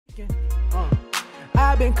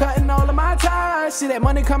been cutting all of my ties. See that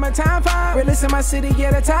money coming time fine. Realest in my city,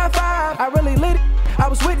 yeah, the top 5. I really lit it, I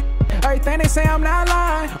was with it. Everything they say I'm not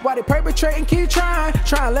lying. Why they perpetrate and keep trying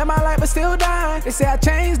to live my life but still dying. They say I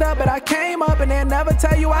changed up but I came up, and they'll never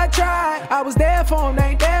tell you I tried. I was there for them, they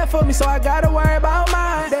ain't there for me, so I gotta worry about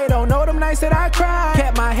mine. They don't know them nights that I cried.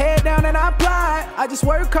 Kept my head down and I applied. I just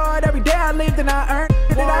work hard every day I live, then I earn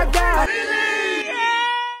that I got.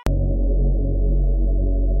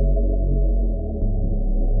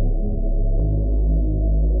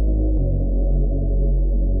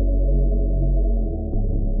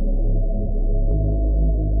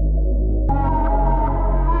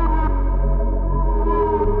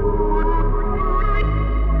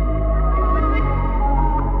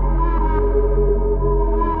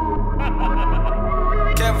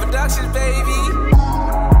 Productions, baby.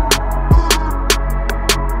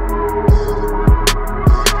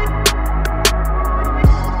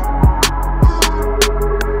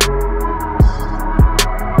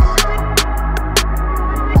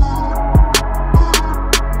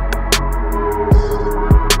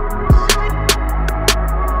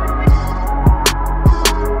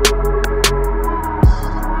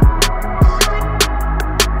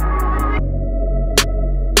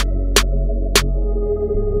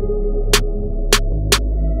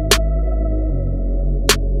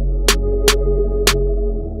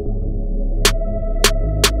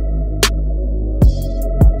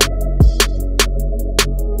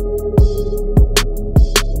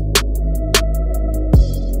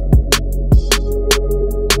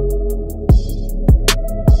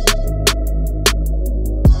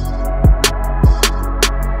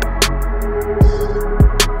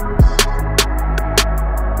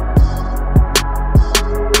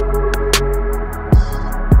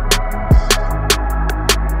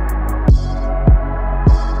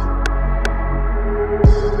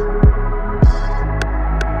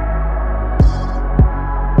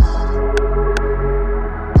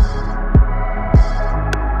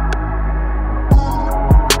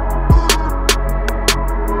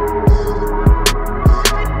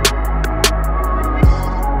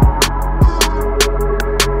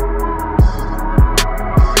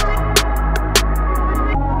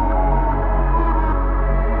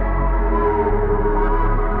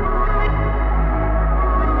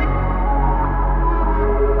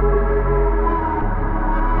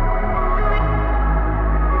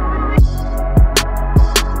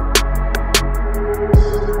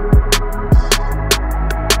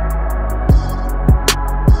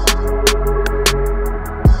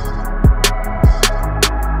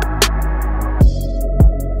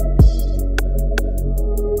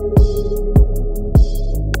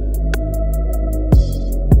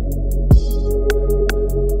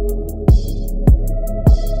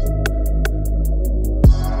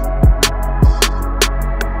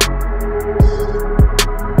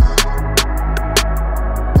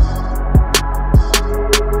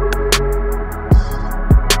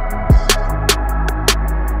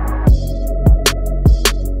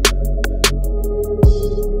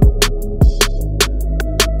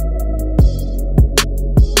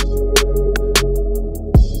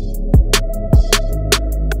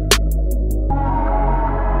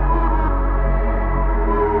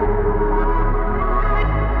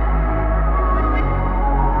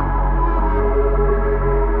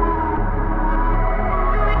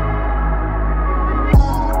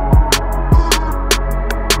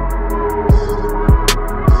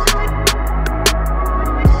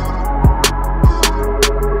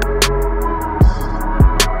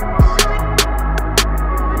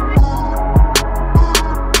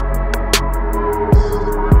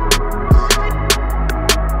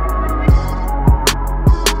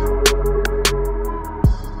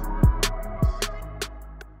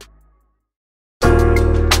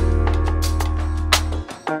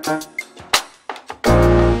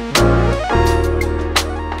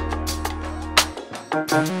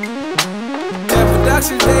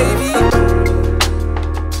 Productions, baby.